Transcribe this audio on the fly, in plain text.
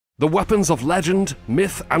The weapons of legend,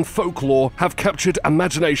 myth, and folklore have captured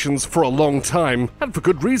imaginations for a long time, and for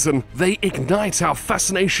good reason. They ignite our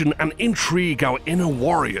fascination and intrigue our inner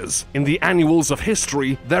warriors. In the annals of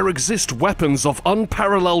history, there exist weapons of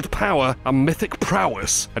unparalleled power and mythic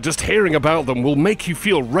prowess, and just hearing about them will make you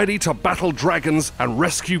feel ready to battle dragons and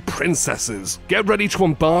rescue princesses. Get ready to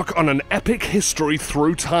embark on an epic history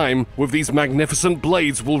through time, with these magnificent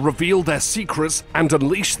blades will reveal their secrets and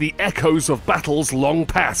unleash the echoes of battles long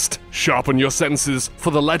past. Sharpen your senses,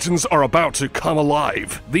 for the legends are about to come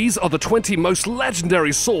alive. These are the 20 most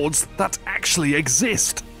legendary swords that actually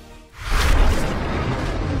exist.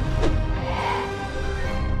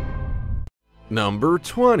 Number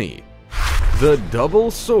 20. The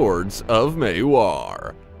Double Swords of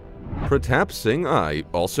Mewar. Pratap Singh I,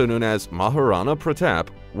 also known as Maharana Pratap,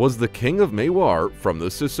 was the king of Mewar from the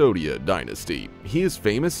Sisodia dynasty. He is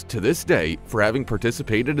famous to this day for having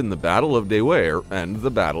participated in the Battle of Dewer and the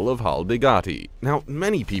Battle of Haldigati. Now,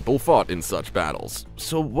 many people fought in such battles,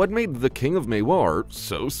 so what made the king of Mewar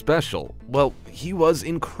so special? Well, he was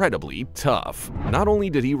incredibly tough. Not only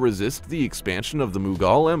did he resist the expansion of the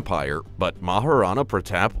Mughal Empire, but Maharana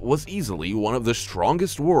Pratap was easily one of the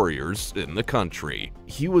strongest warriors in the country.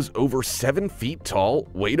 He was over 7 feet tall,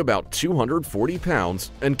 weighed about 240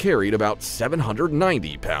 pounds, and carried about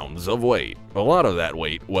 790 pounds of weight. A lot of that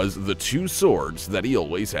weight was the 2 swords that he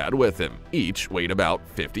always had with him. Each weighed about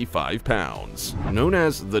 55 pounds. Known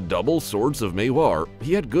as the Double Swords of Mewar,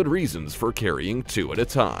 he had good reasons for carrying 2 at a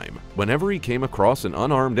time. Whenever he came across an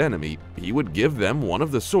unarmed enemy, he would give them one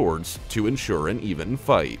of the swords to ensure an even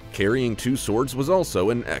fight. Carrying 2 swords was also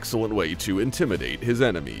an excellent way to intimidate his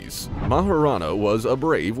enemies. Maharana was a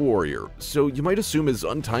brave warrior, so you might assume his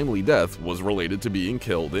untimely death was related to being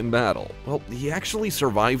killed in battle. Well, he actually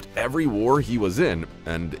survived every war he was in,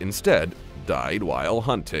 and instead died while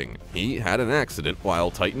hunting. He had an accident while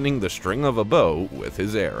tightening the string of a bow with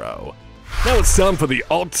his arrow. Now it's time for the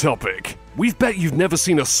odd topic. We bet you've never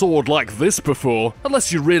seen a sword like this before,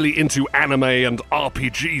 unless you're really into anime and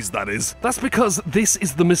RPGs, that is. That's because this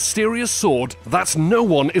is the mysterious sword that no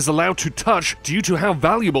one is allowed to touch due to how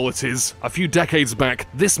valuable it is. A few decades back,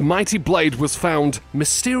 this mighty blade was found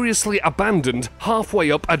mysteriously abandoned halfway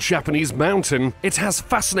up a Japanese mountain. It has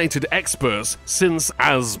fascinated experts since,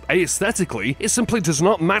 as aesthetically, it simply does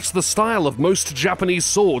not match the style of most Japanese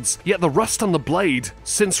swords, yet the rust on the blade,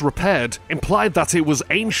 since repaired, implied that it was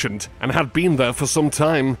ancient and had been there for some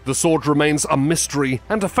time. The sword remains a mystery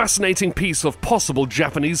and a fascinating piece of possible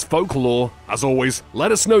Japanese folklore. As always,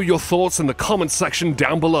 let us know your thoughts in the comments section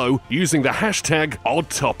down below using the hashtag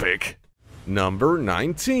 #OddTopic. Number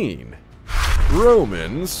 19.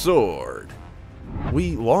 Roman Sword.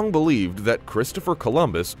 We long believed that Christopher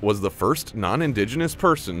Columbus was the first non-indigenous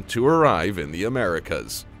person to arrive in the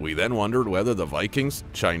Americas. We then wondered whether the Vikings,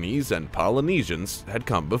 Chinese, and Polynesians had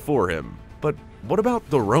come before him. But what about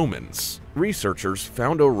the Romans? Researchers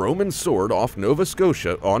found a Roman sword off Nova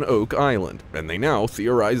Scotia on Oak Island, and they now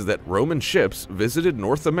theorize that Roman ships visited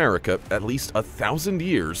North America at least 1,000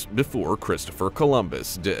 years before Christopher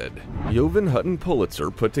Columbus did. Jovan Hutton Pulitzer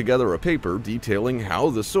put together a paper detailing how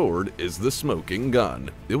the sword is the smoking gun.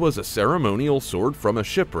 It was a ceremonial sword from a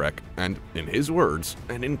shipwreck, and, in his words,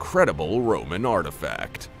 an incredible Roman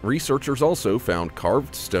artifact. Researchers also found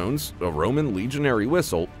carved stones, a Roman legionary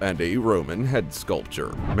whistle, and a Roman head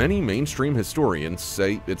sculpture. Many mainstream historians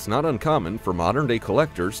say it's not uncommon for modern-day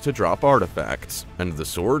collectors to drop artifacts, and the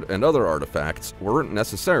sword and other artifacts weren't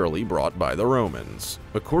necessarily brought by the Romans.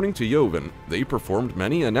 According to Jovan, they performed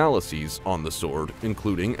many analyses on the sword,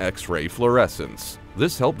 including X-ray fluorescence.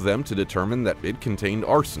 This helped them to determine that it contained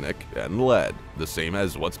arsenic and lead, the same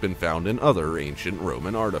as what's been found in other ancient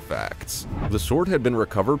Roman artifacts. The sword had been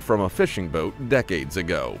recovered from a fishing boat decades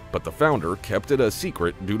ago, but the founder kept it a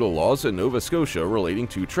secret due to laws in Nova Scotia relating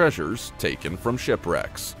to treasures taken from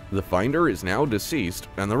shipwrecks. The finder is now deceased,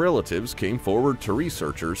 and the relatives came forward to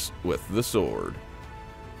researchers with the sword.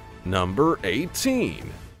 Number 18.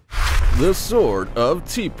 The Sword of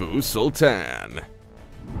Tipu Sultan.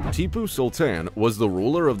 Tipu Sultan was the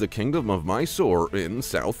ruler of the Kingdom of Mysore in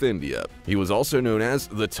South India. He was also known as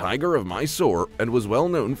the Tiger of Mysore and was well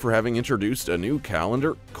known for having introduced a new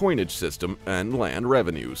calendar, coinage system, and land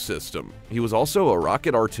revenue system. He was also a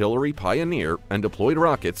rocket artillery pioneer and deployed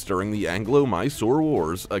rockets during the Anglo-Mysore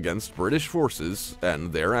Wars against British forces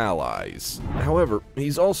and their allies. However,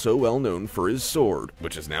 he's also well known for his sword,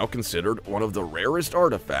 which is now considered one of the rarest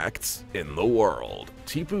artifacts in the world.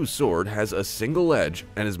 Tipu's sword has a single edge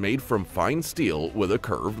and is made from fine steel with a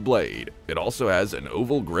curved blade. It also has an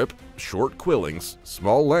oval grip, short quillings,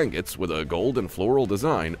 small langets with a gold and floral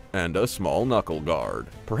design, and a small knuckle guard.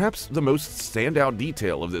 Perhaps the most standout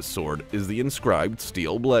detail of this sword is the inscribed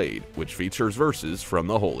steel blade, which features verses from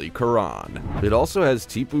the Holy Quran. It also has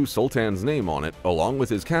Tipu Sultan's name on it, along with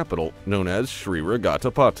his capital, known as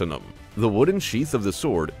Srirangapatnam. The wooden sheath of the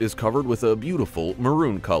sword is covered with a beautiful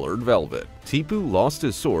maroon-colored velvet. Tipu lost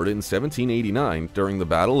his sword in 1789 during the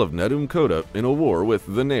Battle of Nedum Kota in a war with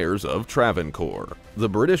the Nairs of Travancore. The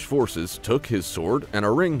British forces took his sword and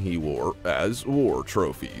a ring he wore as war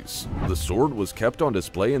trophies. The sword was kept on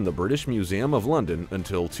display in the British Museum of London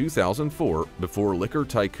until 2004, before liquor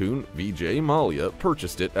tycoon Vijay Mallya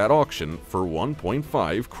purchased it at auction for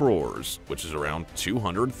 1.5 crores, which is around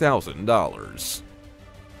 $200,000.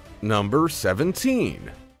 Number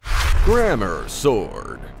 17. Grammar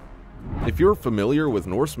Sword. If you're familiar with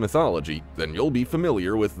Norse mythology, then you'll be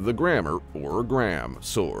familiar with the Grammar, or Gram,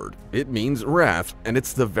 sword. It means wrath, and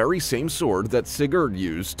it's the very same sword that Sigurd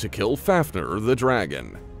used to kill Fafnir the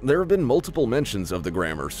dragon. There have been multiple mentions of the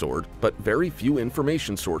Grammar sword, but very few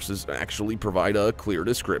information sources actually provide a clear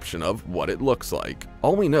description of what it looks like.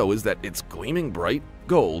 All we know is that it's gleaming bright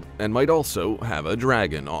gold and might also have a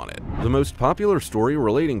dragon on it. The most popular story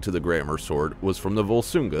relating to the Grammar sword was from the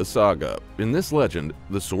Volsunga saga. In this legend,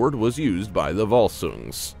 the sword was used by the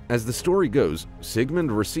Volsungs. As the story goes,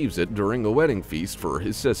 Sigmund receives it during a wedding feast for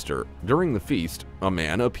his sister. During the feast, a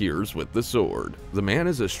man appears with the sword. The man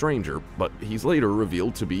is a stranger, but he's later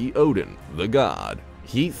revealed to be Odin, the god.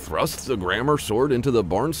 He thrusts the Grammar sword into the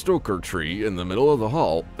Barnstoker tree in the middle of the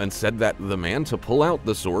hall and said that the man to pull out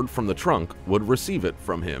the sword from the trunk would receive it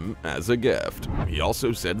from him as a gift. He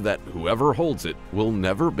also said that whoever holds it will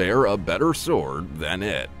never bear a better sword than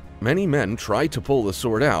it. Many men try to pull the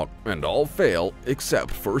sword out, and all fail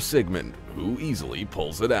except for Sigmund, who easily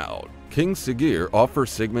pulls it out. King Siggeir offers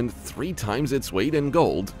Sigmund 3 times its weight in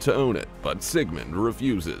gold to own it, but Sigmund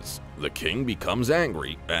refuses. The king becomes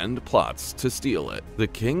angry and plots to steal it. The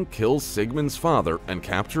king kills Sigmund's father and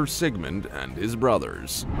captures Sigmund and his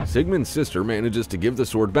brothers. Sigmund's sister manages to give the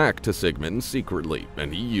sword back to Sigmund secretly,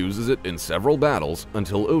 and he uses it in several battles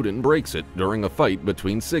until Odin breaks it during a fight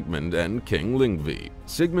between Sigmund and King Lyngvi.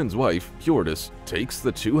 Sigmund's wife, Hjordis, takes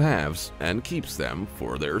the 2 halves and keeps them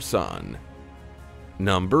for their son.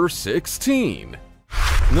 Number 16.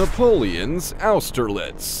 Napoleon's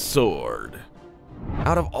Austerlitz sword.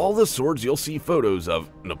 Out of all the swords you'll see photos of,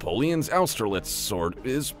 Napoleon's Austerlitz sword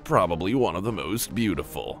is probably one of the most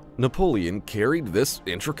beautiful. Napoleon carried this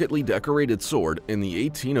intricately decorated sword in the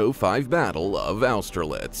 1805 Battle of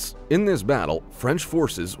Austerlitz. In this battle, French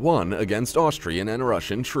forces won against Austrian and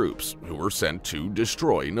Russian troops, who were sent to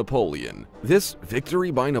destroy Napoleon. This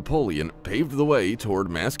victory by Napoleon paved the way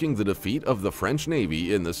toward masking the defeat of the French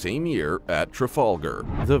Navy in the same year at Trafalgar.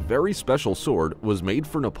 The very special sword was made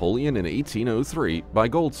for Napoleon in 1803 by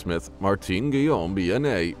goldsmith Martin-Guillaume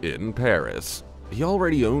Bianet in Paris. He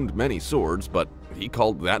already owned many swords, but he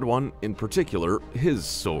called that one in particular his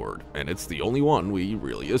sword, and it's the only one we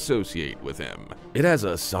really associate with him. It has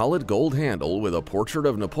a solid gold handle with a portrait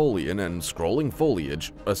of Napoleon and scrolling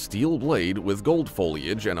foliage, a steel blade with gold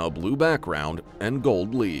foliage and a blue background, and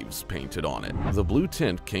gold leaves painted on it. The blue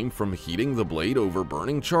tint came from heating the blade over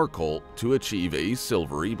burning charcoal to achieve a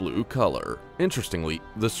silvery blue color. Interestingly,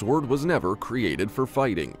 the sword was never created for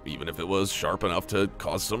fighting, even if it was sharp enough to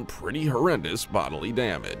cause some pretty horrendous bodily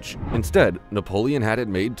damage. Instead, Napoleon had it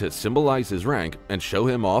made to symbolize his rank and show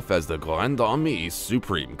him off as the Grande Armée's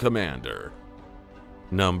supreme commander.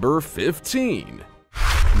 Number 15.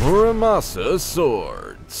 Muramasa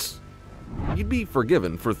swords. You'd be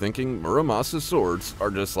forgiven for thinking Muramasa swords are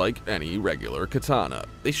just like any regular katana.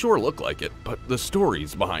 They sure look like it, but the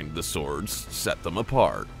stories behind the swords set them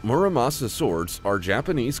apart. Muramasa swords are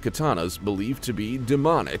Japanese katanas believed to be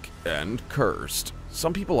demonic and cursed.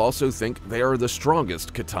 Some people also think they are the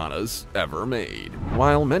strongest katanas ever made.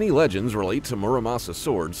 While many legends relate to Muramasa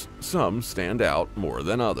swords, some stand out more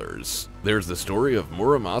than others. There's the story of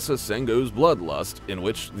Muramasa Sengo's bloodlust, in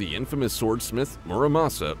which the infamous swordsmith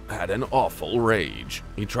Muramasa had an awful rage.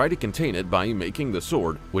 He tried to contain it by making the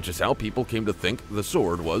sword, which is how people came to think the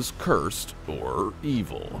sword was cursed or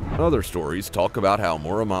evil. Other stories talk about how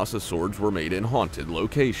Muramasa swords were made in haunted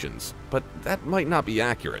locations, but that might not be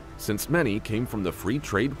accurate, since many came from the free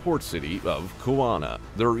trade port city of Kuwana.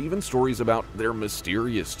 There are even stories about their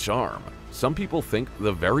mysterious charm. Some people think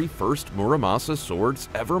the very first Muramasa swords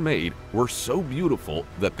ever made were so beautiful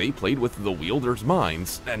that they played with the wielder's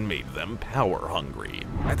minds and made them power-hungry.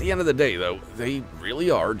 At the end of the day, though, they really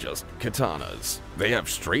are just katanas. They have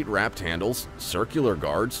straight-wrapped handles, circular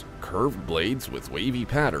guards, curved blades with wavy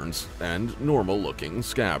patterns, and normal-looking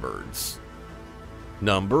scabbards.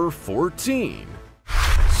 Number 14.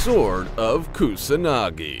 Sword of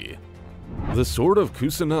Kusanagi. The Sword of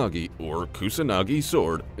Kusanagi, or Kusanagi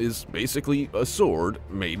sword, is basically a sword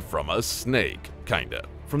made from a snake, kinda.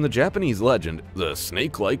 From the Japanese legend, the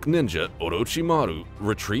snake-like ninja Orochimaru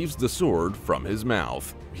retrieves the sword from his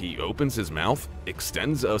mouth. He opens his mouth,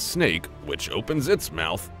 extends a snake, which opens its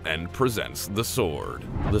mouth, and presents the sword.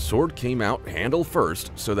 The sword came out handle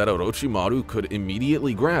first so that Orochimaru could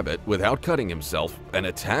immediately grab it without cutting himself and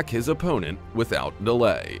attack his opponent without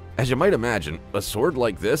delay. As you might imagine, a sword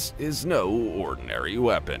like this is no ordinary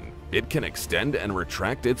weapon. It can extend and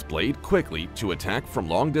retract its blade quickly to attack from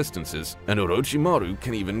long distances, and Orochimaru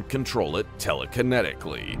can even control it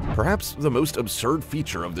telekinetically. Perhaps the most absurd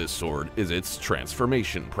feature of this sword is its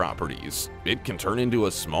transformation properties. It can turn into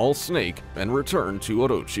a small snake and return to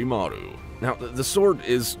Orochimaru. Now, the sword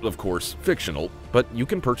is, of course, fictional, but you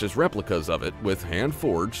can purchase replicas of it with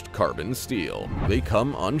hand-forged carbon steel. They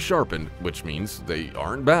come unsharpened, which means they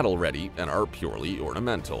aren't battle-ready and are purely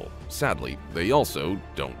ornamental. Sadly, they also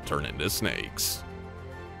don't turn into snakes.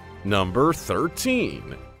 Number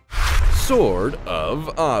 13. Sword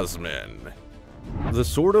of Osman. The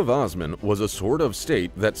Sword of Osman was a sword of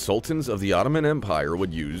state that sultans of the Ottoman Empire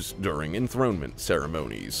would use during enthronement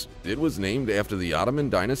ceremonies. It was named after the Ottoman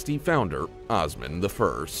dynasty founder, Osman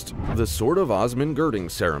I. The Sword of Osman girding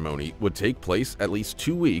ceremony would take place at least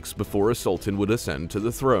 2 weeks before a sultan would ascend to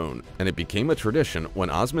the throne, and it became a tradition when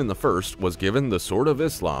Osman I was given the Sword of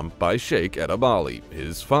Islam by Sheikh Edebali,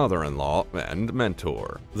 his father-in-law and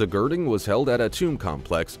mentor. The girding was held at a tomb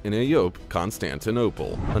complex in Ayop,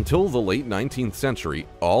 Constantinople. Until the late 19th century,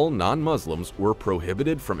 all non-Muslims were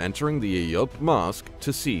prohibited from entering the Ayop Mosque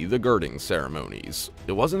to see the girding ceremonies.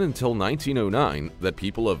 It wasn't until 1909 that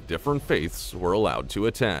people of different faiths were allowed to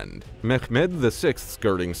attend. Mehmed VI's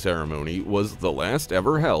girding ceremony was the last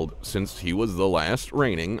ever held since he was the last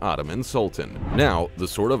reigning Ottoman Sultan. Now, the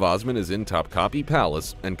Sword of Osman is in Topkapi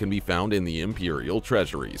Palace and can be found in the Imperial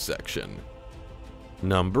Treasury section.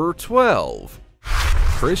 Number 12.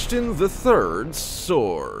 Christian III's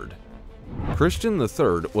Sword. Christian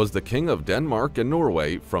III was the king of Denmark and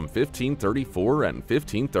Norway from 1534 and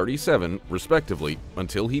 1537, respectively,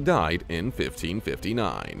 until he died in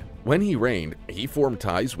 1559. When he reigned, he formed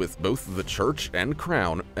ties with both the church and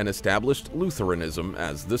crown and established Lutheranism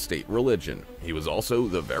as the state religion. He was also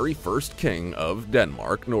the very first king of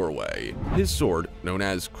Denmark-Norway. His sword, known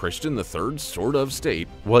as Christian III's Sword of State,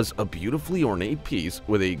 was a beautifully ornate piece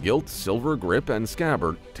with a gilt silver grip and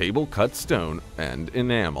scabbard, table-cut stone, and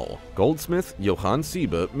enamel. Goldsmith Johann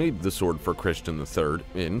Siebe made the sword for Christian III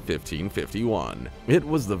in 1551. It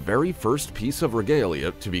was the very first piece of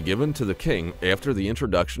regalia to be given to the king after the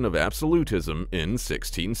introduction of absolutism in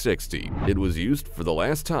 1660. It was used for the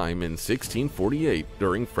last time in 1648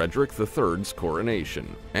 during Frederick III's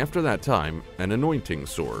coronation. After that time, an anointing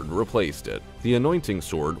sword replaced it. The anointing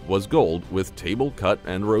sword was gold with table-cut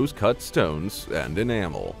and rose-cut stones and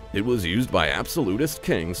enamel. It was used by absolutist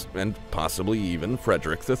kings and possibly even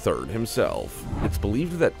Frederick III himself. It's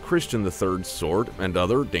believed that Christian III's sword and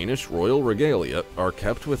other Danish royal regalia are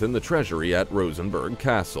kept within the treasury at Rosenborg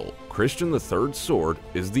Castle. Christian III's sword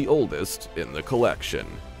is the oldest in the collection.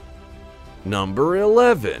 Number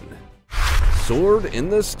 11. Sword in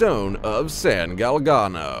the Stone of San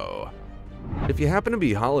Galgano. If you happen to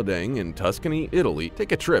be holidaying in Tuscany, Italy,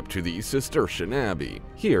 take a trip to the Cistercian Abbey.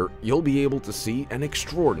 Here, you'll be able to see an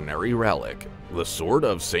extraordinary relic, the Sword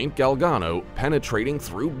of St. Galgano penetrating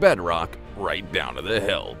through bedrock right down to the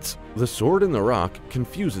hilt. The sword in the rock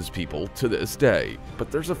confuses people to this day, but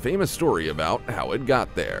there's a famous story about how it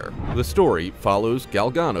got there. The story follows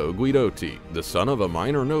Galgano Guidotti, the son of a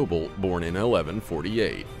minor noble born in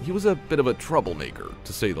 1148. He was a bit of a troublemaker,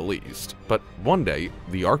 to say the least, but one day,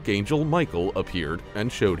 the Archangel Michael appeared and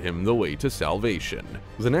showed him the way to salvation.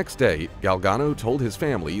 The next day, Galgano told his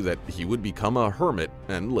family that he would become a hermit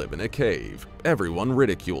and live in a cave. Everyone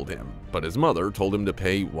ridiculed him, but his mother told him to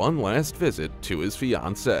pay one last visit to his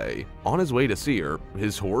fiancée. On his way to see her,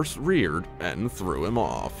 his horse reared and threw him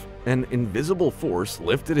off. An invisible force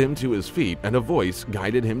lifted him to his feet, and a voice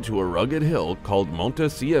guided him to a rugged hill called Monte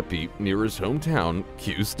Siepi near his hometown,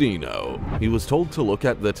 Custino. He was told to look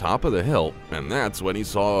at the top of the hill, and that's when he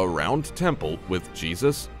saw a round temple with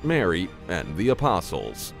Jesus, Mary, and the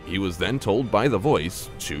apostles. He was then told by the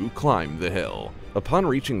voice to climb the hill. Upon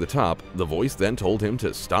reaching the top, the voice then told him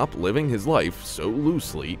to stop living his life so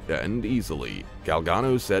loosely and easily.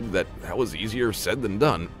 Galgano said that was easier said than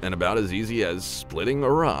done, and about as easy as splitting a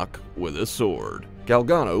rock with a sword.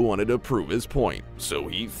 Galgano wanted to prove his point, so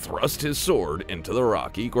he thrust his sword into the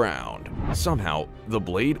rocky ground. Somehow, the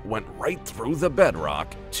blade went right through the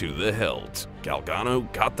bedrock to the hilt.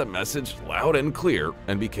 Galgano got the message loud and clear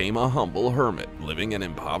and became a humble hermit, living an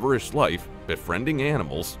impoverished life, befriending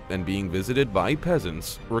animals, and being visited by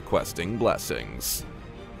peasants requesting blessings.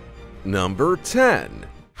 Number 10.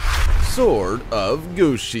 Sword of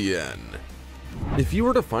Guxian. If you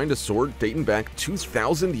were to find a sword dating back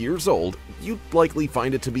 2,000 years old, you'd likely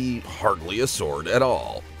find it to be hardly a sword at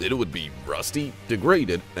all. It would be rusty,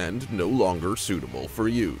 degraded, and no longer suitable for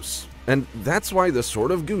use. And that's why the Sword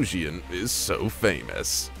of Guxian is so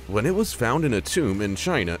famous. When it was found in a tomb in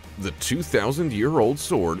China, the 2,000-year-old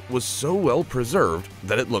sword was so well preserved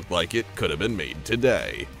that it looked like it could have been made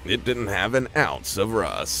today. It didn't have an ounce of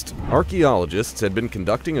rust. Archaeologists had been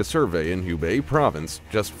conducting a survey in Hubei province,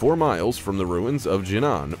 just 4 miles from the ruins of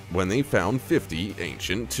Jinan, when they found 50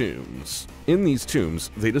 ancient tombs. In these tombs,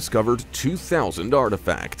 they discovered 2,000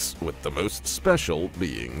 artifacts, with the most special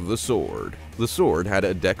being the sword. The sword had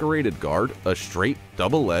a decorated guard, a straight,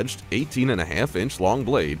 double-edged, 18.5-inch long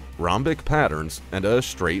blade, rhombic patterns, and a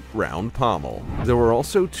straight, round pommel. There were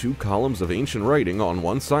also 2 columns of ancient writing on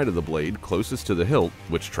one side of the blade closest to the hilt,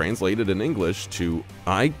 which translated in English to,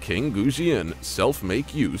 "I, King Guxian,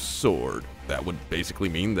 self-make-use sword." That would basically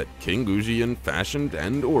mean that King Guxian fashioned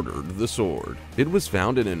and ordered the sword. It was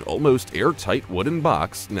found in an almost airtight wooden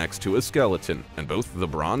box next to a skeleton, and both the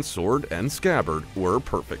bronze sword and scabbard were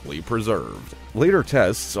perfectly preserved. Later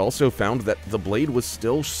tests also found that the blade was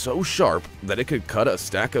still so sharp that it could cut a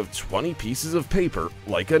stack of 20 pieces of paper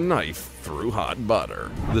like a knife through hot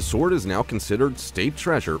butter. The sword is now considered state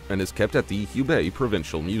treasure and is kept at the Hubei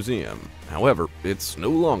Provincial Museum. However, it's no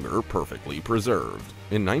longer perfectly preserved.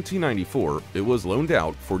 In 1994, it was loaned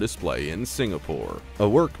out for display in Singapore. A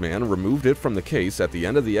workman removed it from the case at the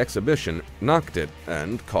end of the exhibition, knocked it,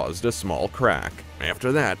 and caused a small crack.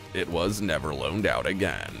 After that, it was never loaned out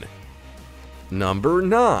again. Number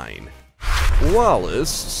 9. Wallace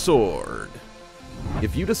Sword.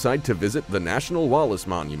 If you decide to visit the National Wallace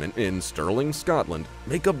Monument in Stirling, Scotland,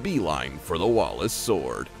 make a beeline for the Wallace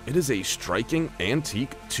Sword. It is a striking,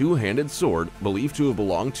 antique, 2-handed sword believed to have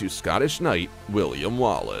belonged to Scottish knight William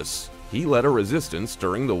Wallace. He led a resistance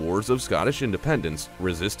during the Wars of Scottish Independence,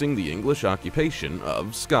 resisting the English occupation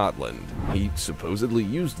of Scotland. He supposedly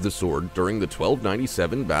used the sword during the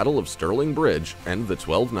 1297 Battle of Stirling Bridge and the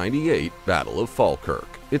 1298 Battle of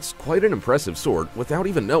Falkirk. It's quite an impressive sword without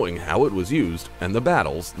even knowing how it was used and the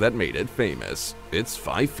battles that made it famous. It's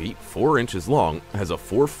 5 feet 4 inches long, has a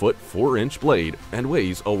 4 foot 4 inch blade, and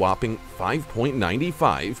weighs a whopping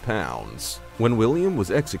 5.95 pounds. When William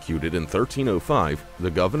was executed in 1305,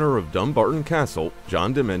 the governor of Dumbarton Castle,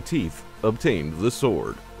 John de Menteith, obtained the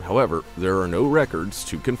sword. However, there are no records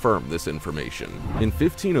to confirm this information. In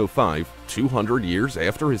 1505, 200 years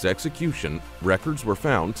after his execution, records were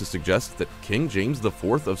found to suggest that King James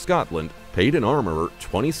IV of Scotland paid an armorer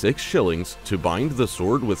 26 shillings to bind the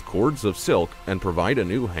sword with cords of silk and provide a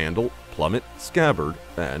new handle, plummet, scabbard,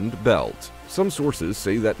 and belt. Some sources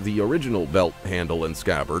say that the original belt, handle, and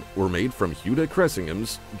scabbard were made from Hugh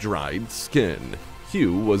Cressingham's dried skin.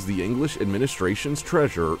 Hugh was the English administration's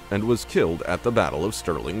treasurer and was killed at the Battle of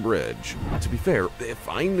Stirling Bridge. To be fair, if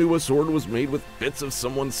I knew a sword was made with bits of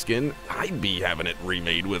someone's skin, I'd be having it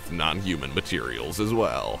remade with non-human materials as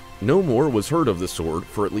well. No more was heard of the sword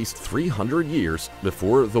for at least 300 years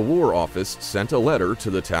before the War Office sent a letter to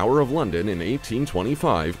the Tower of London in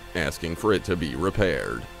 1825 asking for it to be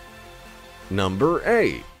repaired. Number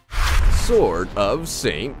 8. Sword of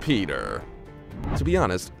St. Peter. To be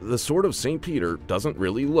honest, the Sword of St. Peter doesn't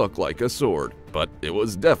really look like a sword, but it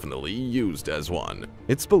was definitely used as one.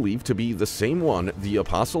 It's believed to be the same one the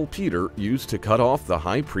Apostle Peter used to cut off the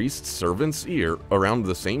high priest's servant's ear around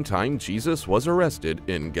the same time Jesus was arrested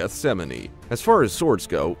in Gethsemane. As far as swords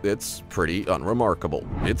go, it's pretty unremarkable.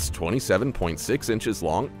 It's 27.6 inches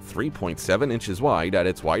long, 3.7 inches wide at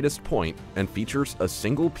its widest point, and features a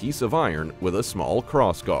single piece of iron with a small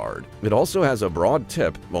crossguard. It also has a broad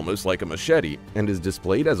tip, almost like a machete, and is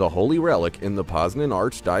displayed as a holy relic in the Poznan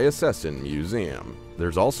Archdiocesan Museum.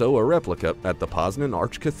 There's also a replica at the Poznan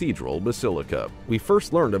Archcathedral Basilica. We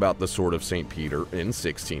first learned about the Sword of St. Peter in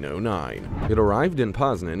 1609. It arrived in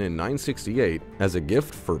Poznan in 968 as a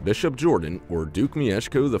gift for Bishop Jordan or Duke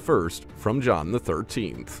Mieszko I from John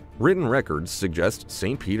XIII. Written records suggest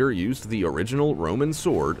St. Peter used the original Roman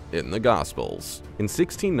sword in the Gospels. In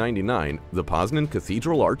 1699, the Poznan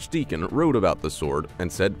Cathedral Archdeacon wrote about the sword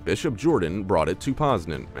and said Bishop Jordan brought it to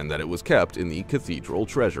Poznan and that it was kept in the cathedral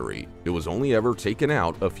treasury. It was only ever taken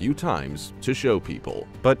out a few times to show people.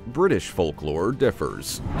 But British folklore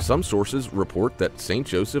differs. Some sources report that St.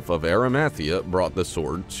 Joseph of Arimathea brought the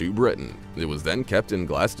sword to Britain. It was then kept in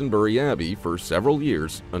Glastonbury Abbey for several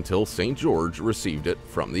years until St. George received it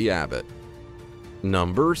from the abbot.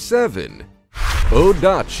 Number 7.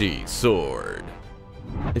 Odachi Sword.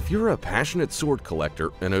 If you're a passionate sword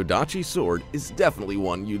collector, an Odachi sword is definitely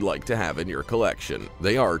one you'd like to have in your collection.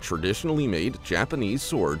 They are traditionally made Japanese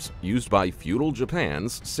swords used by feudal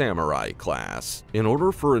Japan's samurai class. In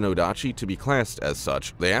order for an Odachi to be classed as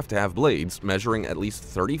such, they have to have blades measuring at least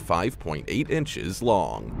 35.8 inches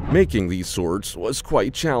long. Making these swords was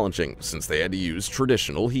quite challenging since they had to use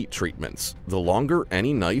traditional heat treatments. The longer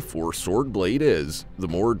any knife or sword blade is, the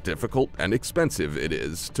more difficult and expensive it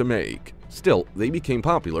is to make. Still, they became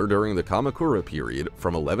popular during the Kamakura period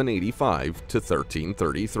from 1185 to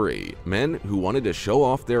 1333. Men who wanted to show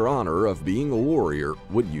off their honor of being a warrior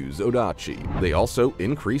would use Odachi. They also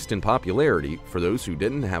increased in popularity for those who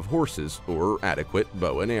didn't have horses or adequate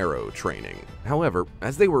bow and arrow training. However,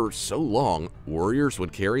 as they were so long, warriors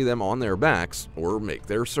would carry them on their backs or make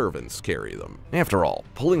their servants carry them. After all,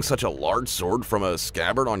 pulling such a large sword from a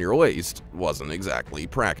scabbard on your waist wasn't exactly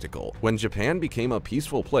practical. When Japan became a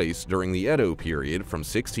peaceful place during the Edo period from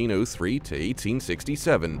 1603 to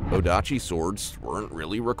 1867, Odachi swords weren't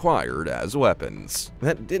really required as weapons.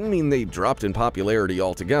 That didn't mean they dropped in popularity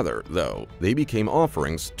altogether, though. They became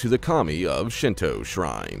offerings to the kami of Shinto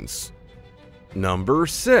shrines. Number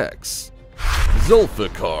 6.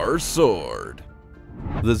 Zulfikar Sword.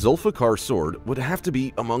 The Zulfikar sword would have to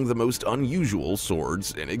be among the most unusual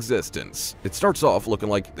swords in existence. It starts off looking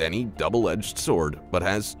like any double-edged sword, but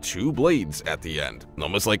has two blades at the end,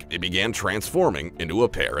 almost like it began transforming into a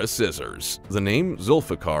pair of scissors. The name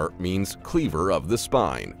Zulfikar means cleaver of the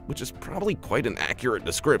spine, which is probably quite an accurate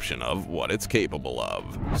description of what it's capable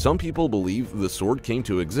of. Some people believe the sword came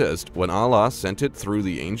to exist when Allah sent it through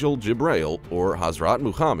the angel Jibrail, or Hazrat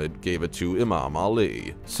Muhammad gave it to Imam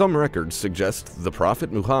Ali. Some records suggest the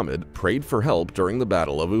Prophet Muhammad prayed for help during the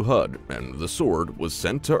Battle of Uhud, and the sword was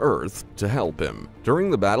sent to earth to help him. During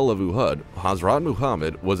the Battle of Uhud, Hazrat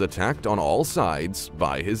Muhammad was attacked on all sides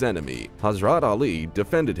by his enemy. Hazrat Ali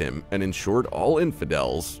defended him and ensured all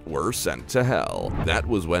infidels were sent to hell. That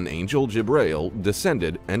was when Angel Jibrail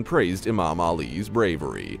descended and praised Imam Ali's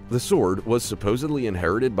bravery. The sword was supposedly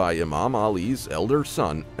inherited by Imam Ali's elder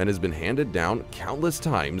son and has been handed down countless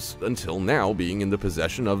times until now being in the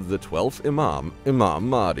possession of the 12th Imam, Imam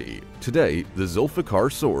Mahdi. Today, the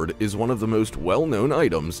Zulfikar sword is one of the most well-known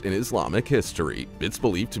items in Islamic history. It's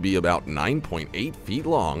believed to be about 9.8 feet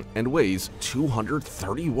long and weighs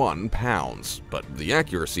 231 pounds, but the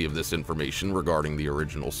accuracy of this information regarding the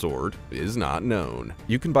original sword is not known.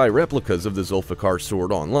 You can buy replicas of the Zulfikar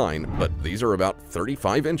sword online, but these are about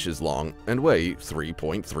 35 inches long and weigh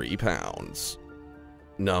 3.3 pounds.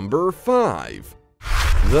 Number 5.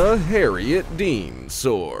 The Harriet Dean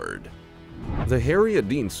Sword. The Harriet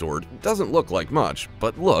Dean sword doesn't look like much,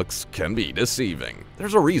 but looks can be deceiving.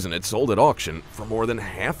 There's a reason it's sold at auction for more than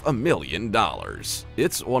 $500,000.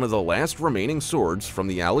 It's one of the last remaining swords from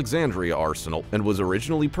the Alexandria arsenal and was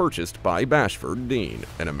originally purchased by Bashford Dean,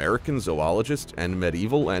 an American zoologist and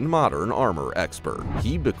medieval and modern armor expert.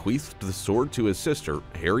 He bequeathed the sword to his sister,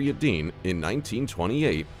 Harriet Dean, in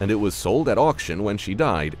 1928, and it was sold at auction when she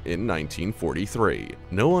died in 1943.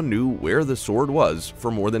 No one knew where the sword was for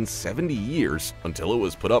more than 70 years until it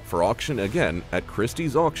was put up for auction again at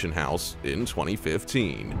Christie's auction house in 2015.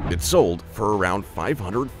 It sold for around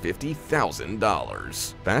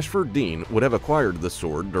 $550,000. Bashford Dean would have acquired the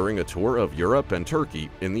sword during a tour of Europe and Turkey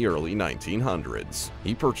in the early 1900s.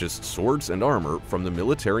 He purchased swords and armor from the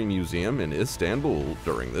Military Museum in Istanbul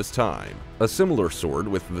during this time. A similar sword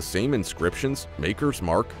with the same inscriptions, maker's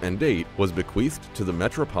mark, and date was bequeathed to the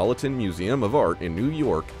Metropolitan Museum of Art in New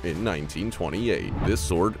York in 1928. This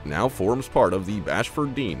sword now forms part of the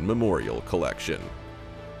Bashford Dean Memorial Collection.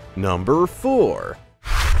 Number 4.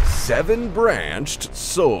 Seven-Branched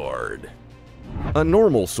Sword. A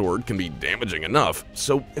normal sword can be damaging enough,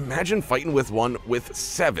 so imagine fighting with one with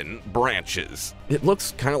 7 branches. It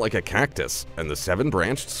looks kind of like a cactus, and the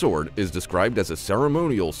 7-branched sword is described as a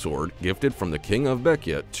ceremonial sword gifted from the king of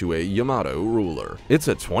Bekia to a Yamato ruler. It's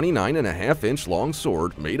a 29.5-inch long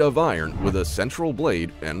sword made of iron with a central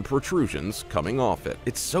blade and protrusions coming off it.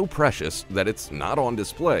 It's so precious that it's not on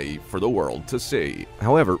display for the world to see.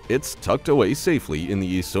 However, it's tucked away safely in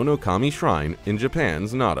the Isonokami Shrine in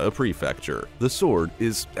Japan's Nara Prefecture. The sword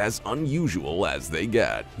is as unusual as they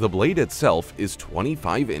get. The blade itself is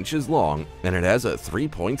 25 inches long, and it has a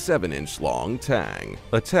 3.7-inch long tang.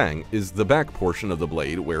 A tang is the back portion of the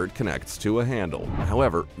blade where it connects to a handle.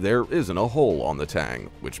 However, there isn't a hole on the tang,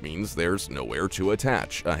 which means there's nowhere to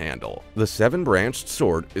attach a handle. The 7-branched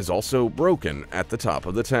sword is also broken at the top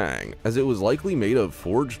of the tang. As it was likely made of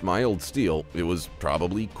forged mild steel, it was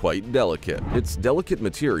probably quite delicate. Its delicate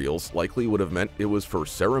materials likely would have meant it was for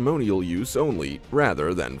ceremonial use only,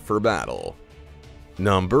 rather than for battle.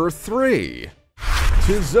 Number 3.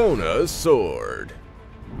 Tizona Sword.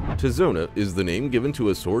 Tizona is the name given to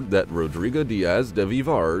a sword that Rodrigo Diaz de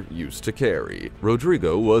Vivar used to carry.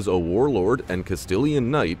 Rodrigo was a warlord and Castilian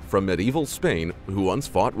knight from medieval Spain who once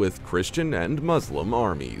fought with Christian and Muslim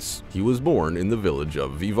armies. He was born in the village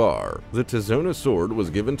of Vivar. The Tizona sword was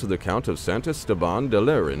given to the Count of Sant Esteban de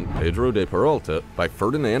Lerén, Pedro de Peralta, by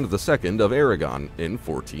Ferdinand II of Aragon in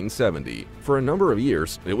 1470. For a number of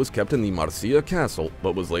years, it was kept in the Marcia castle,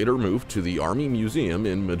 but was later moved to the Army Museum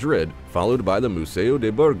in Madrid, followed by the Museo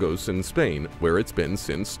de Burgos in Spain, where it's been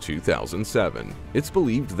since 2007. It's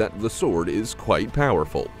believed that the sword is quite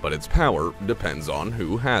powerful, but its power depends on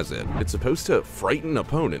who has it. It's supposed to frighten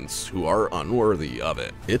opponents who are unworthy of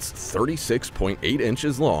it. It's 36.8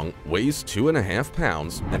 inches long, weighs 2.5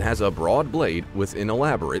 pounds, and has a broad blade with an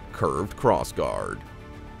elaborate curved crossguard.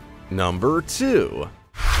 Number 2.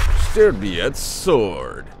 Sterbiet's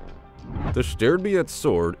Sword. The Sterbiet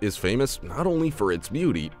sword is famous not only for its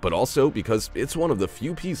beauty, but also because it's one of the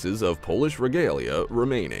few pieces of Polish regalia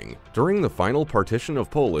remaining. During the final partition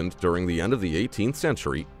of Poland during the end of the 18th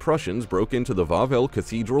century, Prussians broke into the Wawel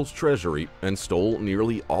Cathedral's treasury and stole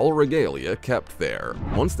nearly all regalia kept there.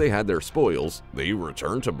 Once they had their spoils, they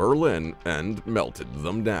returned to Berlin and melted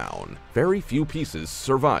them down. Very few pieces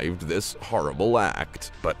survived this horrible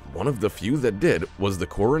act, but one of the few that did was the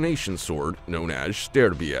coronation sword known as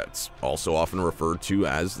Sterbiet's, also often referred to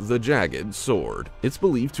as the Jagged Sword. It's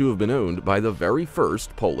believed to have been owned by the very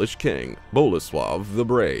first Polish king, Bolesław the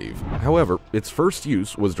Brave. However, its first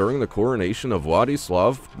use was during the coronation of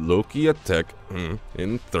Władysław Łokietek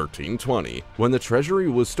in 1320. When the treasury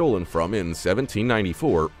was stolen from in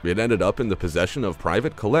 1794, it ended up in the possession of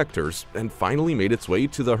private collectors and finally made its way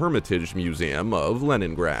to the Hermitage Museum of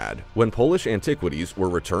Leningrad. When Polish antiquities were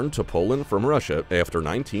returned to Poland from Russia after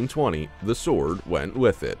 1920, the sword went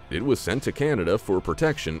with it. It was sent to Canada for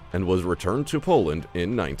protection and was returned to Poland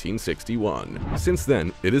in 1961. Since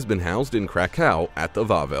then, it has been housed in Krakow at the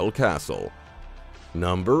Wawel Castle.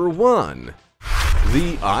 Number 1.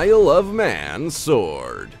 The Isle of Man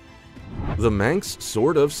Sword. The Manx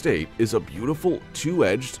Sword of State is a beautiful,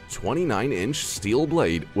 two-edged, 29-inch steel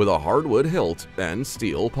blade with a hardwood hilt and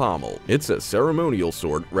steel pommel. It's a ceremonial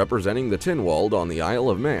sword representing the Tynwald on the Isle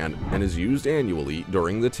of Man and is used annually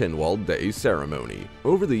during the Tynwald Day ceremony.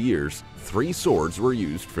 Over the years, 3 swords were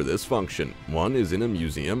used for this function. One is in a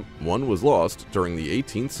museum, one was lost during the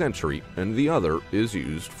 18th century, and the other is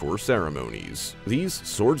used for ceremonies. These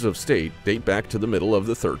swords of state date back to the middle of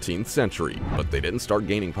the 13th century, but they didn't start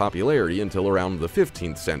gaining popularity until around the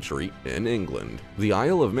 15th century in England. The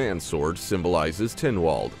Isle of Man sword symbolizes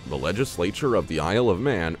Tynwald, the legislature of the Isle of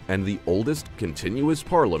Man, and the oldest continuous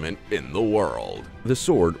parliament in the world. The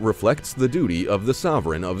sword reflects the duty of the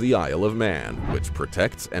sovereign of the Isle of Man, which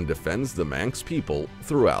protects and defends the Manx people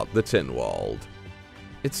throughout the Tynwald.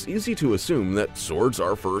 It's easy to assume that swords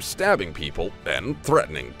are for stabbing people and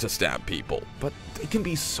threatening to stab people, but they can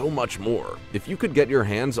be so much more. If you could get your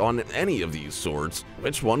hands on any of these swords,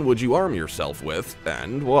 which one would you arm yourself with,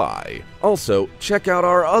 and why? Also, check out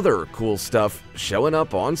our other cool stuff showing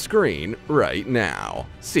up on screen right now.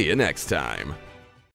 See you next time.